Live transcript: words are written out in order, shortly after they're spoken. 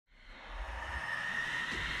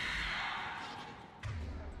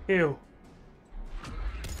Ew.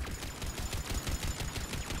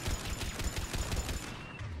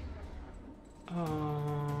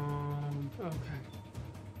 Okay.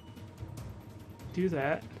 Do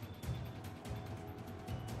that.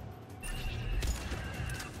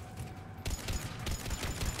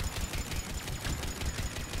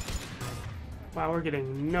 Wow, we're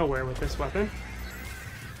getting nowhere with this weapon.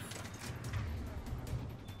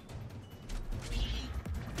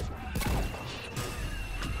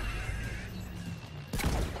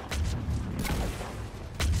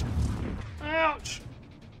 Ouch!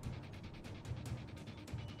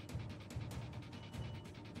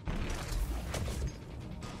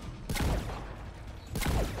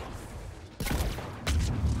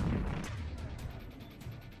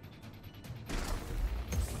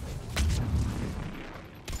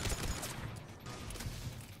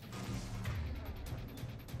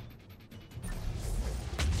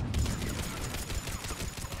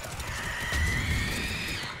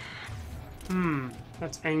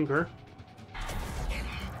 That's anger.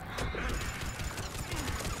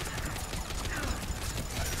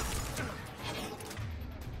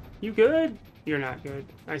 You good? You're not good.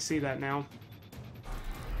 I see that now.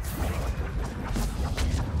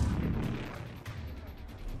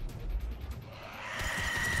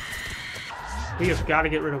 We have got to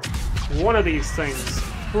get rid of one of these things,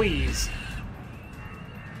 please.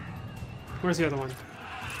 Where's the other one?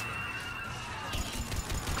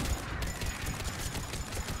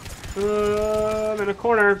 I'm in a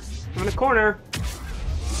corner. I'm in a corner.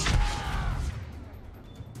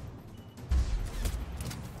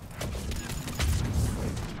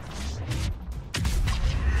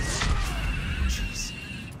 Jeez.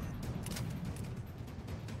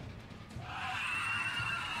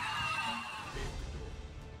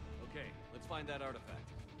 Okay, let's find that artifact.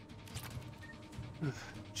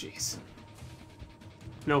 Jeez.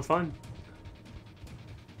 No fun.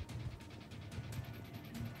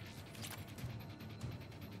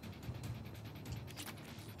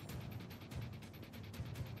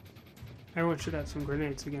 Everyone should have some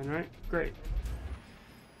grenades again, right? Great.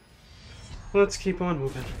 Let's keep on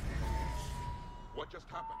moving. What just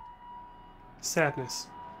happened? Sadness.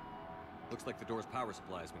 Looks like the door's power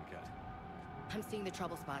supply has been cut. I'm seeing the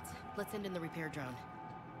trouble spots. Let's send in the repair drone.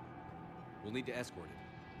 We'll need to escort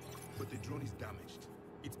it. But the drone is damaged.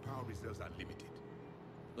 Its power reserves are limited.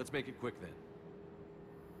 Let's make it quick then.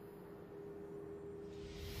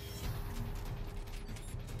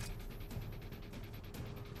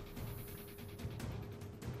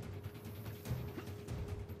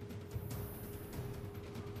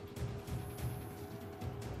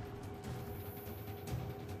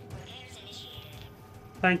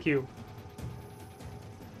 Thank you.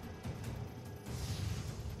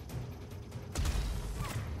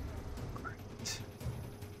 Great.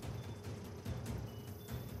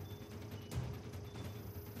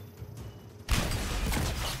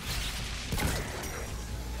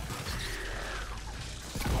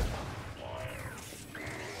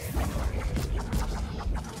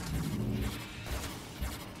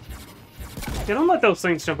 Yeah, don't let those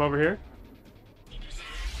things jump over here.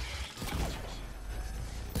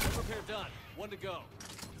 Repair done. One to go.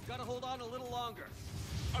 Gotta hold on a little longer.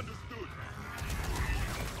 Understood.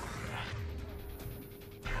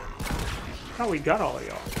 How we got all of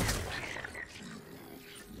y'all.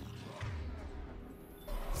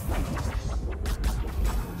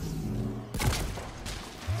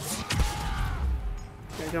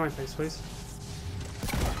 Okay, get my face, please.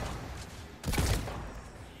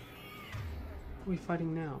 What are we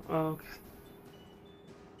fighting now? Oh, okay.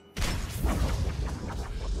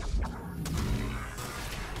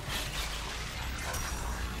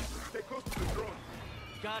 Stay close to the drone.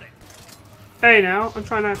 Got it. Hey now, I'm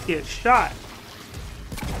trying not to get shot.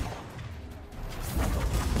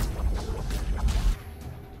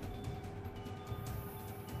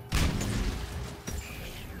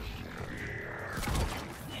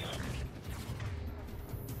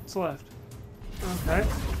 What's left? Okay.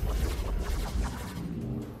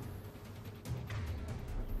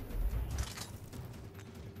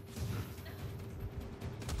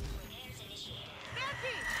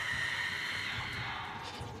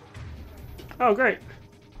 Oh, great.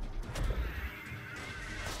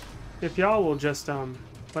 If y'all will just,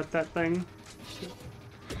 let that thing...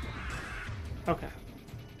 Okay.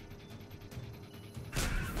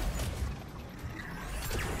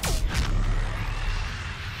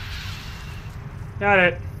 Got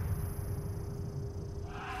it.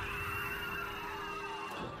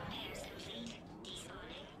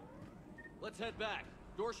 Let's head back.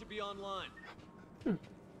 Door should be online.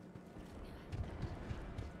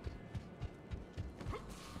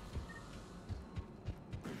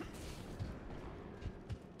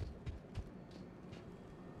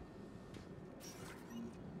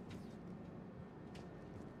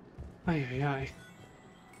 Ay, ay, ay.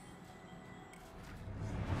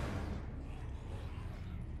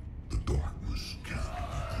 The darkness can't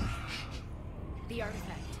be breached. The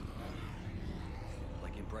artifact.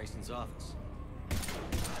 Like in Bryson's office.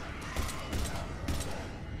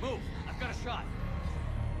 Move! I've got a shot!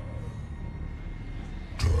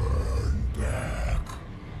 Turn back.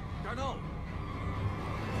 Garneau!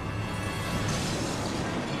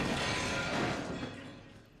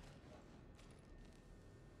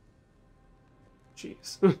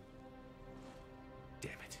 Jeez. Damn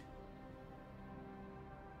it.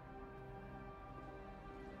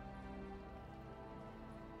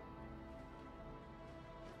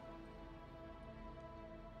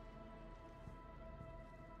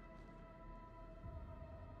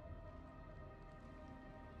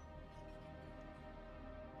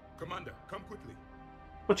 Commander, come quickly.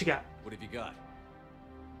 What you got? What have you got?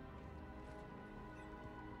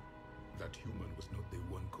 That human was not the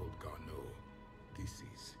one called Garneau. This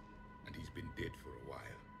is, and he's been dead for a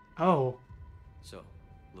while. Oh. So,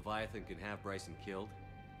 Leviathan can have Bryson killed,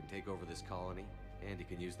 can take over this colony, and he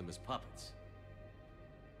can use them as puppets.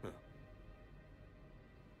 Huh.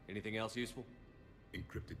 Anything else useful?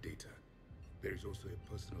 Encrypted data. There is also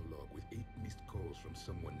a personal log with 8 missed calls from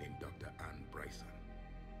someone named Dr. Anne Bryson.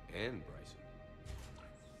 And Bryson.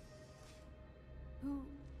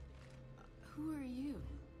 Who are you?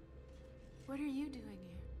 What are you doing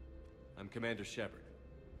here? I'm Commander Shepard.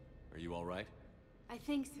 Are you all right? I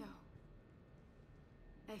think so.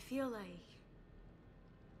 I feel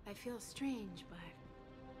strange,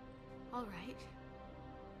 but all right.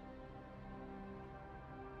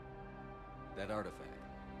 That artifact,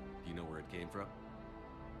 do you know where it came from?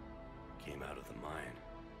 Came out of the mine.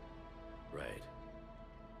 Right.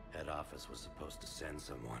 Head office was supposed to send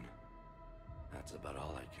someone. That's about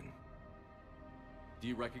all I can... Do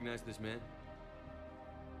you recognize this man?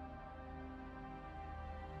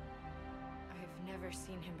 I've never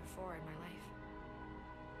seen him before in my life.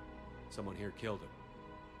 Someone here killed him.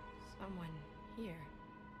 Someone here.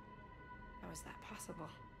 How is that possible?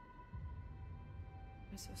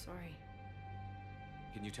 I'm so sorry.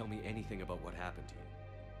 Can you tell me anything about what happened to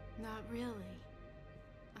you? Not really.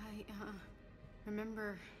 I,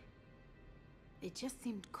 remember... It just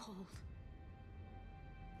seemed cold.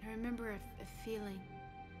 I remember a feeling...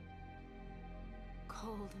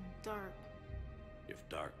 cold and dark. If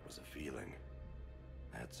dark was a feeling,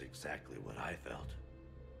 that's exactly what I felt.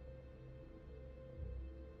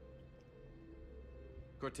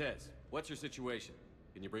 Cortez, what's your situation?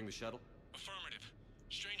 Can you bring the shuttle? Affirmative.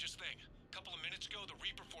 Strangest thing. A couple of minutes ago, the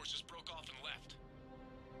Reaper forces broke off and left.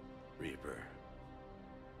 Reaper.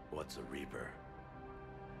 What's a Reaper?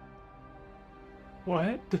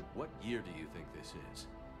 What? What year do you think this is?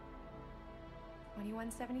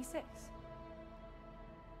 2176.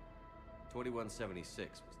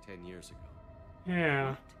 2176 was 10 years ago.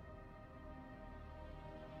 Yeah.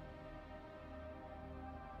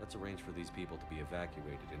 Let's arrange for these people to be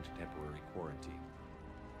evacuated into temporary quarantine.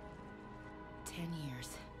 10 years.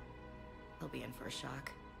 They'll be in for a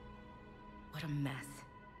shock. What a mess.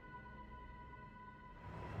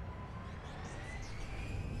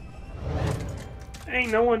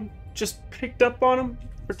 Ain't no one just picked up on him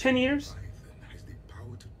for 10 years? Leviathan has the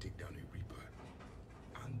power to take down a Reaper,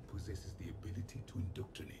 and possesses the ability to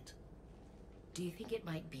indoctrinate. Do you think it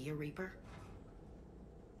might be a Reaper?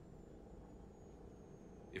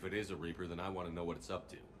 If it is a Reaper, then I want to know what it's up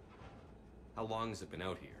to. How long has it been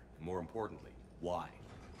out here? And more importantly, why?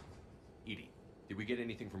 Edie, did we get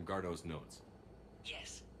anything from Garneau's notes?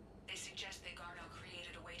 Yes. They suggest that Garneau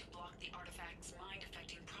created a way to block the artifact's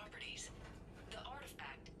mind-affecting properties. The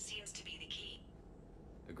artifact seems to be the key.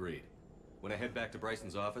 Agreed. When I head back to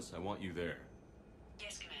Bryson's office, I want you there.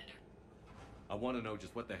 Yes, Commander. I want to know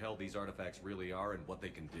just what the hell these artifacts really are and what they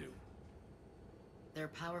can do. They're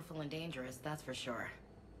powerful and dangerous, that's for sure.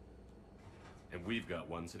 And we've got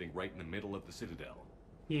one sitting right in the middle of the Citadel.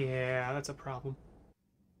 Yeah, that's a problem.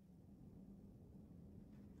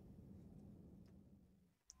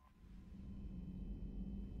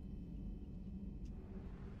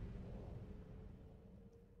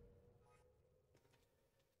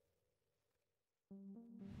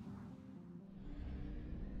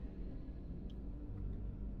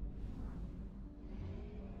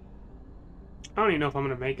 I don't even know if I'm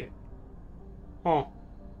gonna make it. Oh.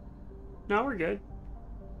 No, we're good.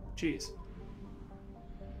 Jeez.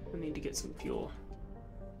 I need to get some fuel.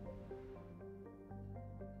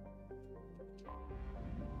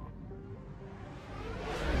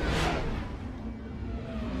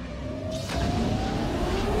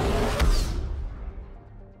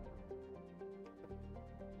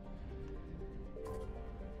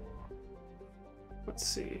 Let's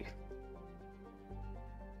see.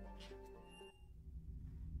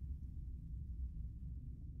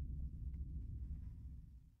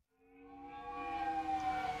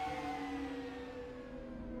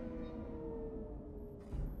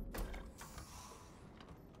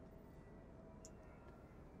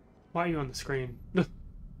 Why are you on the screen?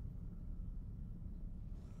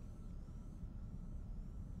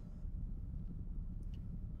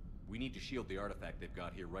 We need to shield the artifact they've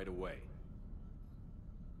got here right away.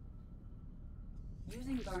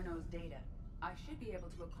 Using Garneau's data, I should be able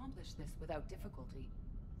to accomplish this without difficulty.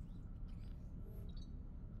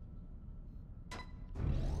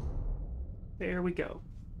 There we go.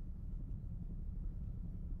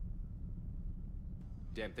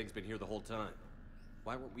 Damn thing's been here the whole time.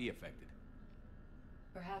 Why weren't we affected?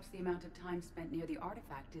 Perhaps the amount of time spent near the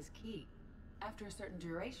artifact is key. After a certain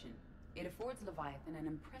duration, it affords Leviathan an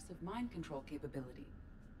impressive mind control capability.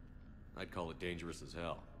 I'd call it dangerous as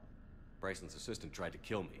hell. Bryson's assistant tried to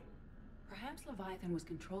kill me. Perhaps Leviathan was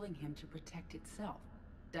controlling him to protect itself,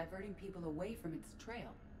 diverting people away from its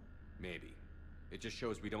trail. Maybe. It just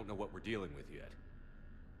shows we don't know what we're dealing with yet.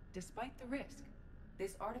 Despite the risk,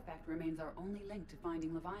 this artifact remains our only link to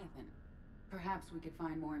finding Leviathan. Perhaps we could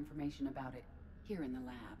find more information about it here in the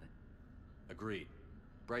lab. Agreed.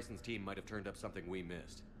 Bryson's team might have turned up something we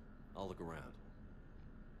missed. I'll look around.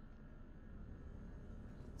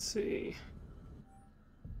 Let's see.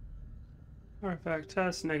 Artifact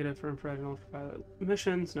test, negative for infrared and ultraviolet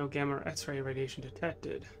emissions, no gamma or X-ray radiation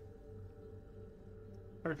detected.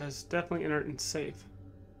 Artifact is definitely inert and safe.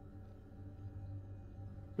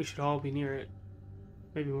 We should all be near it.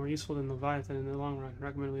 Maybe more useful than Leviathan in the long run.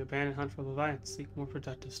 Recommend we abandon hunt for Leviathan, seek more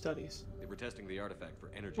productive studies. They were testing the artifact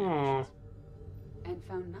for energy Aww. emissions. And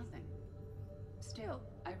found nothing. Still,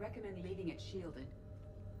 I recommend leaving it shielded.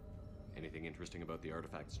 Anything interesting about the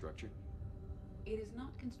artifact structure? It is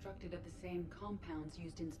not constructed of the same compounds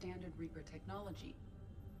used in standard Reaper technology.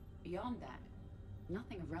 Beyond that,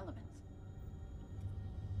 nothing of relevance.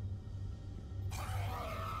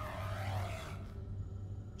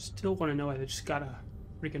 Still want to know why they just got a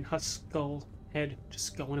freaking husk skull head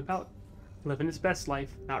just going about. Living his best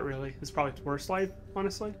life. Not really. It's probably his worst life,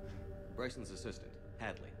 honestly. Bryson's assistant,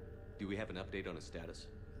 Hadley. Do we have an update on his status?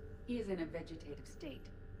 He is in a vegetative state.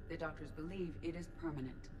 The doctors believe it is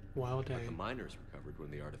permanent. Well, But the dang. miners recovered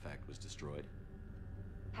when the artifact was destroyed.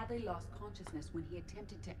 Hadley lost consciousness when he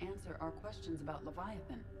attempted to answer our questions about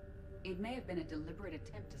Leviathan. It may have been a deliberate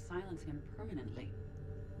attempt to silence him permanently.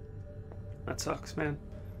 That sucks, man.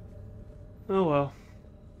 Oh well.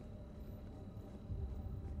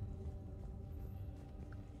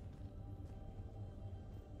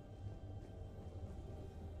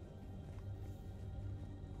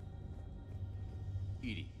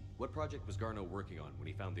 Edie, what project was Garneau working on when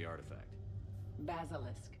he found the artifact?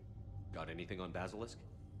 Basilisk. Got anything on Basilisk?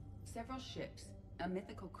 Several ships, a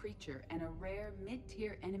mythical creature, and a rare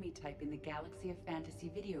mid-tier enemy type in the Galaxy of Fantasy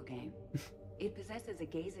video game. It possesses a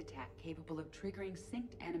gaze attack capable of triggering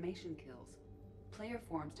synced animation kills. Player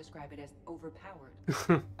forums describe it as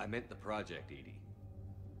overpowered. I meant the project, Edie.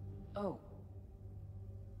 Oh.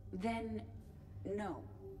 Then, no.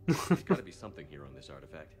 There's gotta be something here on this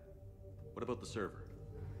artifact. What about the server?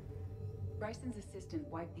 Bryson's assistant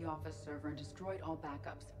wiped the office server and destroyed all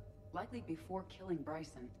backups, likely before killing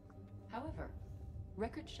Bryson. However,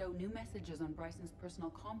 records show new messages on Bryson's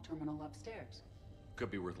personal comm terminal upstairs.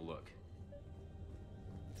 Could be worth a look.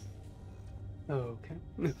 Okay.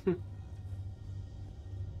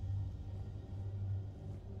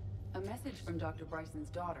 A message from Dr. Bryson's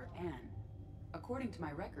daughter, Anne. According to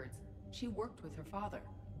my records, she worked with her father.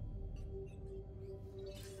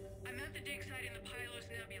 I'm at the dig site in the Pylos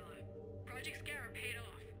Nebula. Project Scarab paid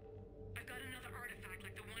off. I've got another artifact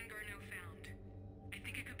like the one Garneau found. I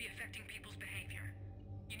think it could be affecting people's behavior.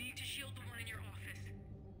 You need to shield the one in your office.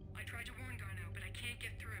 I tried to warn Garneau, but I can't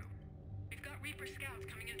get through. We've got Reaper scouts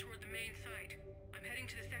coming in toward the main site. I'm heading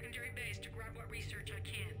to the secondary base to grab what research I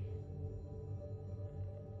can.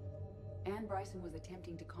 Anne Bryson was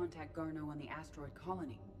attempting to contact Garneau on the asteroid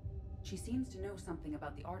colony. She seems to know something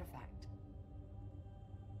about the artifact.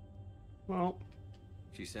 Well,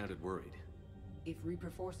 She sounded worried. If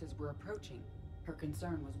Reaper forces were approaching, her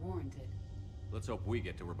concern was warranted. Let's hope we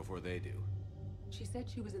get to her before they do. She said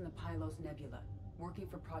she was in the Pylos Nebula, working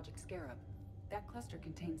for Project Scarab. That cluster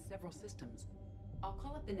contains several systems. I'll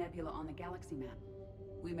call up the nebula on the galaxy map.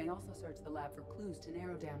 We may also search the lab for clues to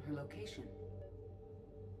narrow down her location.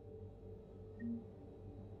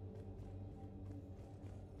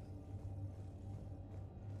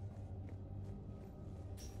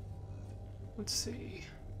 let's see.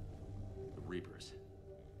 The Reapers.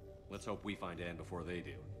 Let's hope we find Anne before they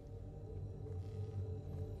do.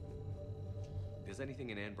 Does anything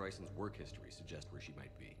in Anne Bryson's work history suggest where she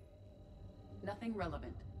might be? Nothing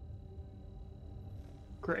relevant.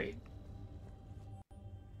 Great.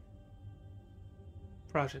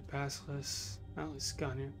 Project Basilisk, Alice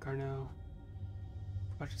Garneau,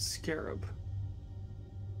 Project Scarab,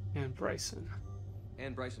 and Bryson.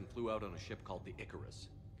 Anne Bryson flew out on a ship called the Icarus.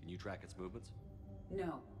 Can you track its movements?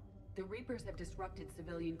 No. The Reapers have disrupted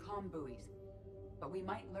civilian comm buoys. But we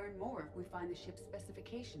might learn more if we find the ship's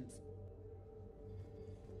specifications.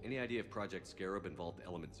 Any idea if Project Scarab involved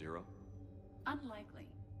Element Zero? Unlikely.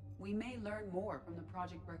 We may learn more from the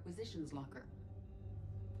Project Requisitions Locker.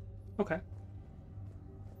 Okay.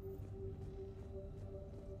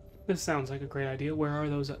 This sounds like a great idea. Where are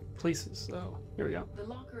those places, though? Here we go. The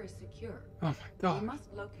locker is secure. Oh my god. We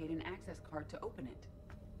must locate an access card to open it.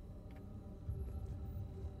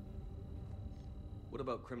 What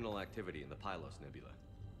about criminal activity in the Pylos Nebula?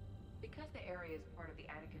 Because the area is part of the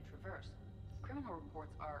Attica Traverse, criminal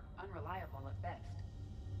reports are unreliable at best.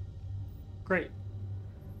 Great.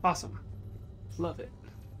 Awesome. Love it.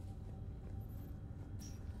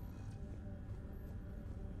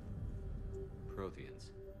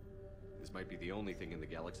 Protheans. This might be the only thing in the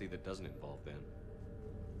galaxy that doesn't involve them.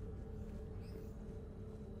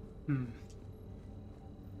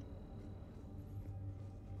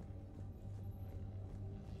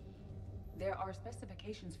 There are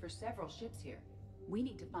specifications for several ships here. We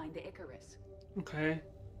need to find the Icarus. Okay.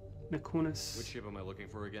 Nakunis. Which ship am I looking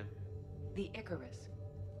for again? The Icarus.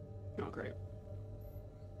 Oh, great.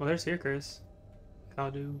 Well, there's the Icarus.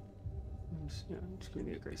 Kaldu. Yeah, just give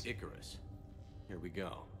me the Icarus. Icarus. Here we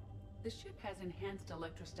go. The ship has enhanced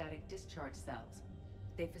electrostatic discharge cells.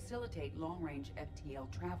 They facilitate long-range FTL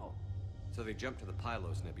travel. So they jumped to the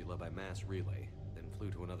Pylos Nebula by mass relay, then flew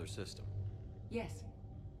to another system. Yes.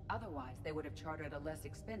 Otherwise, they would have chartered a less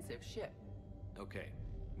expensive ship. Okay,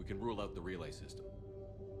 we can rule out the relay system.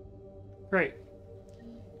 Great.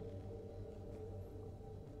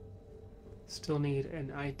 Still need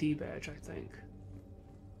an ID badge, I think.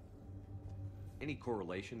 Any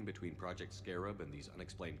correlation between Project Scarab and these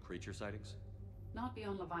unexplained creature sightings? Not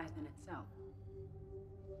beyond Leviathan itself.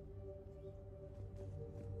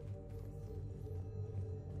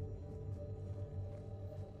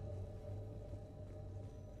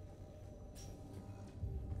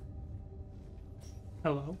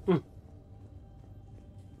 Hello. Can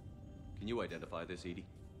you identify this, Edie?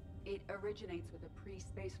 It originates with a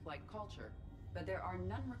pre-spaceflight culture, but there are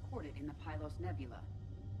none recorded in the Pylos Nebula.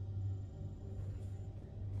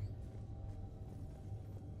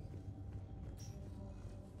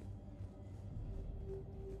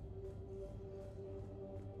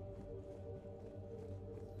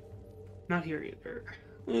 Not here either.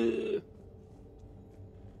 Ugh.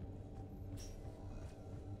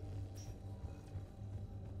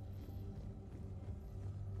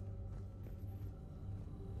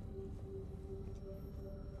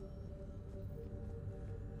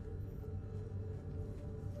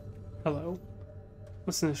 Hello?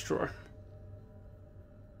 What's in this drawer?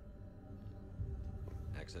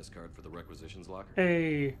 Access card for the requisitions locker?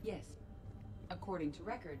 Hey. Yes. According to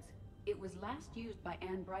records, it was last used by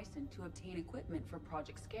Anne Bryson to obtain equipment for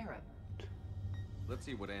Project Scarab. Let's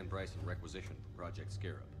see what Anne Bryson requisitioned for Project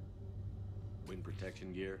Scarab. Wind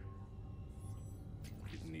protection gear.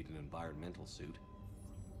 Didn't need an environmental suit.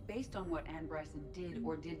 Based on what Anne Bryson did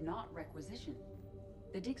or did not requisition,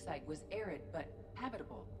 the dig site was arid but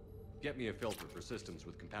habitable. Get me a filter for systems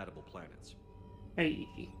with compatible planets. Hey.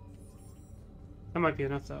 That might be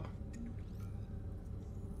enough, though.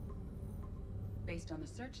 Based on the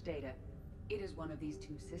search data, it is one of these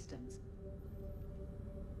two systems.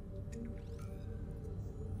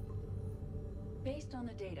 Based on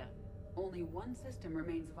the data, only one system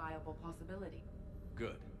remains a viable possibility.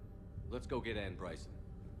 Good. Let's go get Anne Bryson.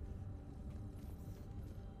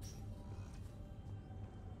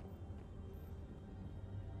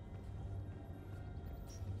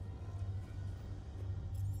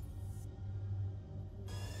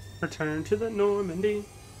 Return to the Normandy.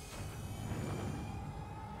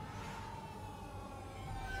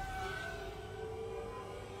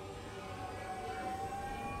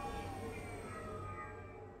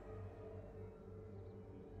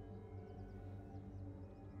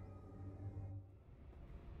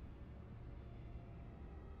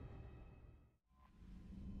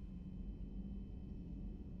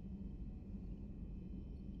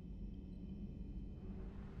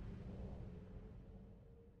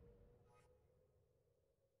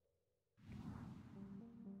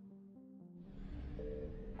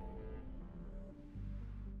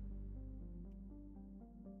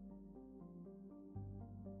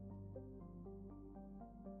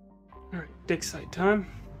 Dig site time.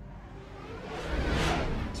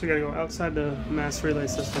 So we gotta go outside the mass relay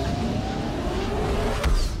system.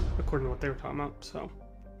 According to what they were talking about, so.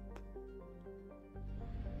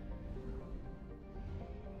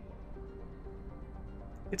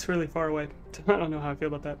 It's really far away. I don't know how I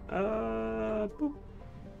feel about that. Boop.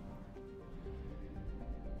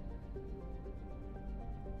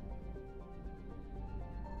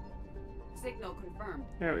 Signal confirmed.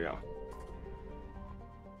 There we go.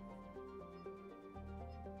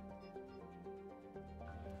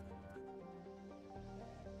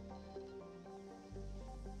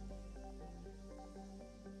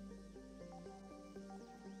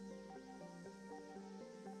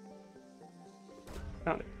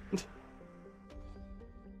 Found it.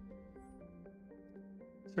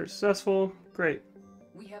 Search successful. Great.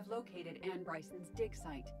 We have located Anne Bryson's dig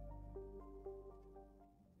site.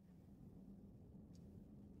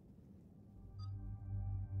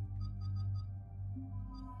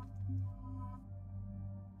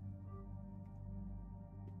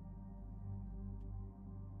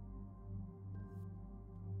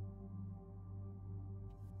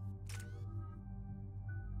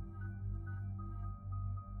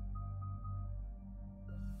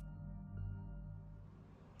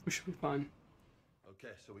 We should be fine.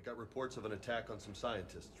 Okay, so we got reports of an attack on some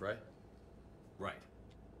scientists, right? Right.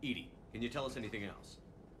 Edie, can you tell us anything else?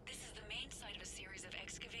 This is the main site of a series of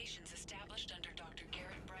excavations established under Dr.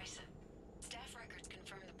 Garrett Bryson. Staff records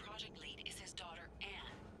confirm the project lead is his daughter,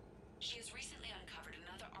 Anne. She has recently uncovered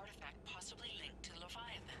another artifact possibly linked to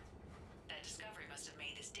Leviathan. That discovery must have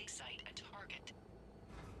made this dig site a target.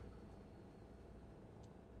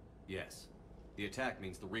 Yes. The attack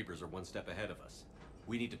means the Reapers are one step ahead of us.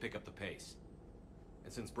 We need to pick up the pace.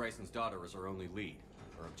 And since Bryson's daughter is our only lead,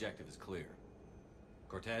 our objective is clear.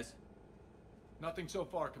 Cortez? Nothing so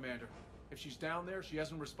far, Commander. If she's down there, she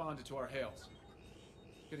hasn't responded to our hails.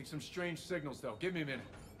 Getting some strange signals, though. Give me a minute.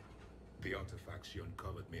 The artifacts she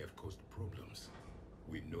uncovered may have caused problems.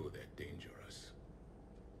 We know they're dangerous.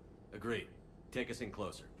 Agreed. Take us in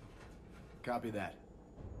closer. Copy that.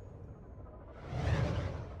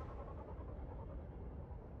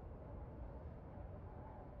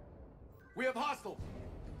 We have hostiles!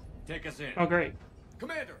 Take us in. Oh, great.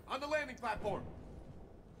 Commander, on the landing platform!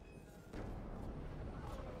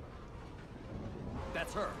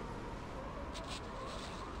 That's her.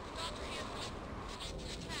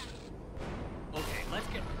 Okay, let's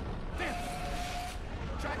get...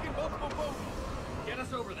 Tracking multiple boats! Get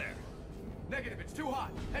us over there. Negative, it's too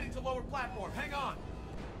hot. Heading to lower platform. Hang on.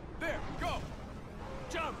 There, go!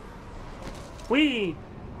 Jump! Whee!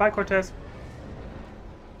 Bye, Cortez.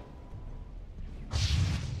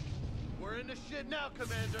 We're in the shit now,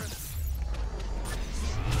 Commander.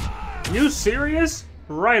 You serious?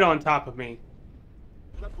 Right on top of me.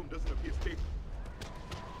 Platform doesn't appear stable.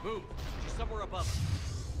 Move. She's somewhere above us.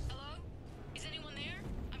 Hello? Is anyone there?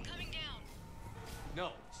 I'm coming down.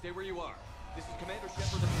 No, stay where you are. This is Commander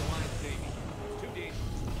Shepard of the Alliance Navy. It's too dangerous.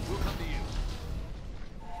 We'll come to you.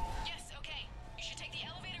 Yes, okay. You should take the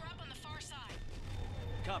elevator up on the far side.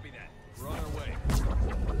 Copy that. We're on our way.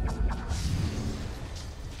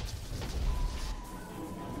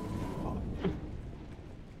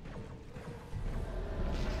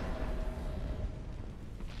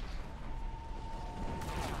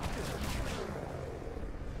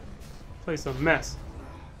 Place a mess.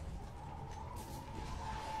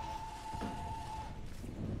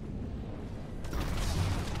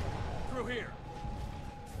 Through here.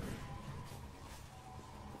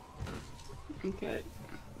 Okay.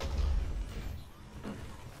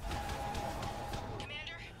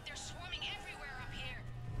 Commander, they're swarming everywhere up here.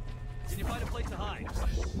 Can you find a place to hide?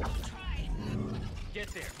 I'll try. Get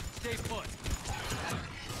there. Stay put.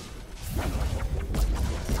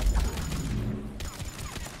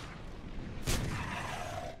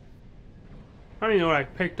 I don't even know what I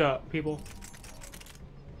picked up, people.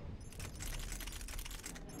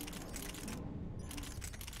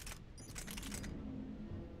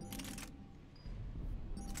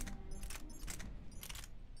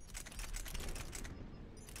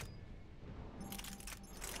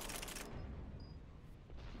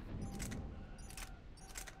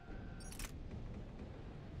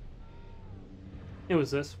 It was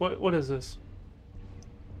this. What is this?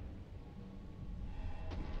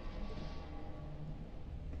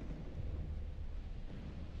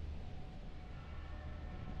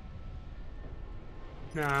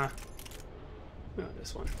 Nah. No,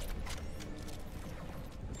 this one.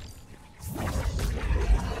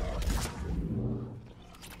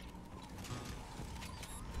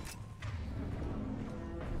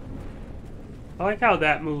 I like how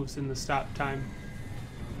that moves in the stop time.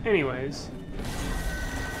 Anyways.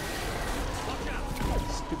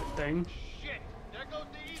 Stupid thing. Shit! There goes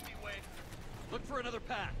the easy way. Look for another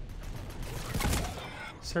path.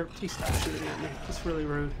 Sir, please stop shooting at me. That's really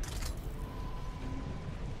rude.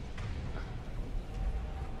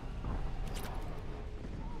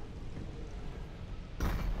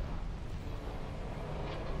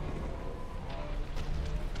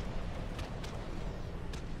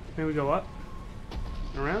 Maybe we go up?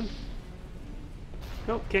 Around?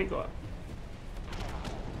 Nope, can't go up.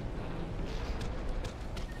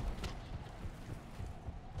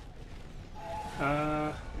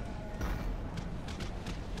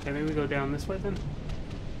 Okay, maybe we go down this way then?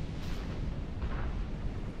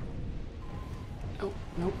 Oh,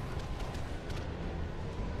 nope.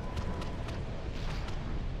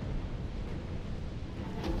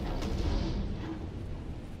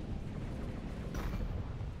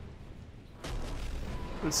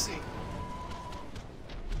 Let's see.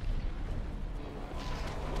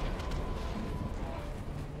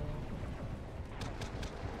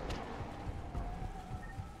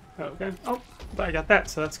 Okay. Oh, but I got that,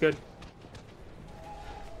 so that's good.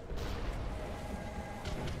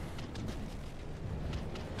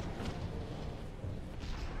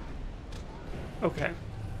 Okay.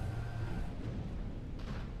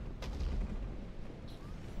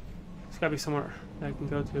 There's gotta be somewhere that I can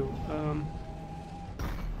go to.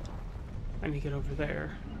 I need to get over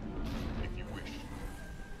there. If you wish.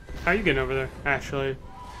 How are you getting over there, actually?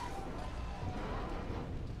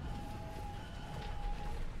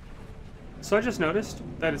 So I just noticed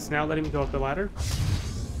that it's now letting me go up the ladder.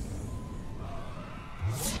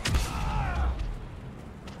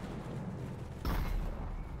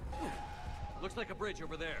 Looks like a bridge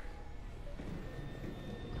over there.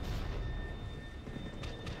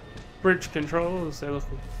 Bridge controls, they look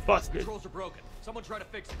busted. Controls are broken. Someone try to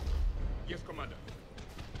fix it. Yes, Commander.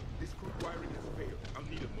 This crude wiring has failed. I'll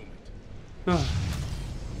need a moment.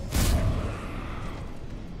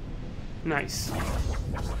 Nice.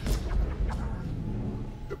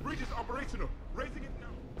 The bridge is operational. Raising it now.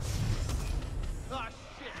 Ah,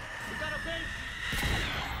 shit! We got a base!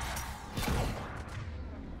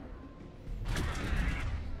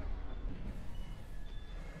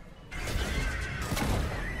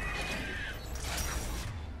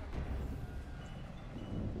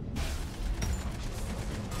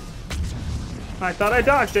 I thought I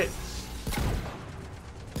dodged it.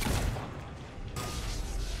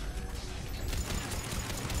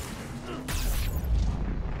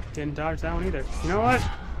 Didn't dodge that one either. You know what?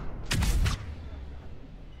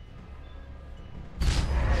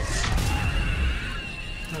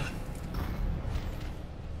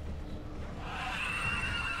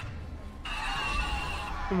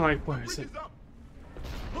 I'm like, where is it?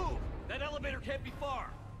 Move! That elevator can't be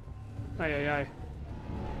far. Aye, aye, aye.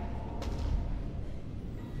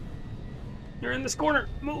 You're in this corner.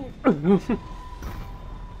 Move.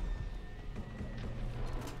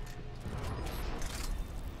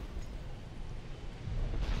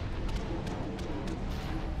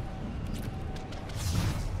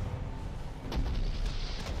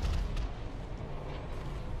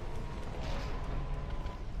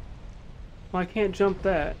 Well, I can't jump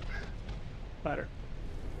that ladder.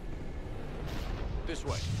 This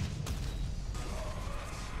way.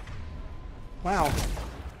 Wow.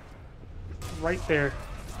 Right there.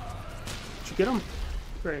 Did you get him?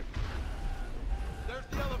 Great. There's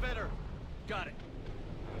the elevator. Got it.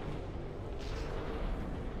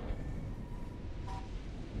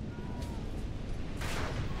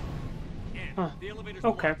 Huh. The elevator's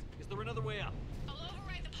Okay. blocked. Is there another way up? I'll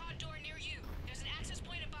override the pod door near you. There's an access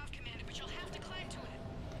point above, Commander, but you'll have to climb to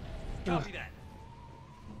it. Copy that.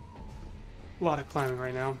 A lot of climbing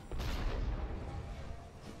right now.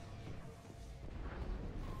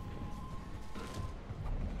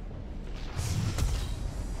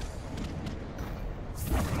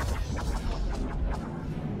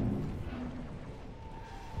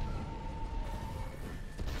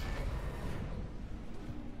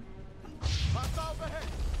 Hostiles ahead.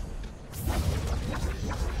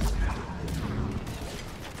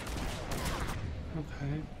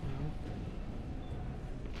 Okay.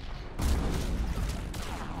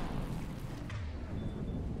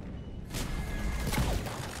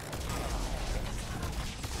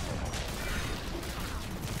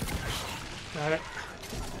 Got it.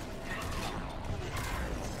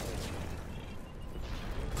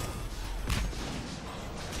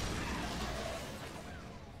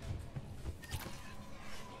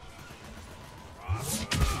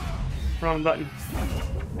 Wrong button.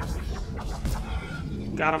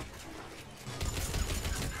 Got him.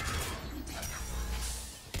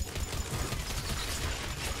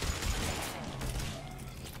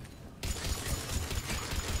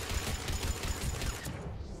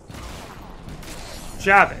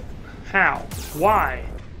 Javik. How? Why?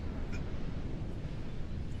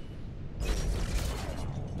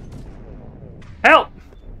 Help!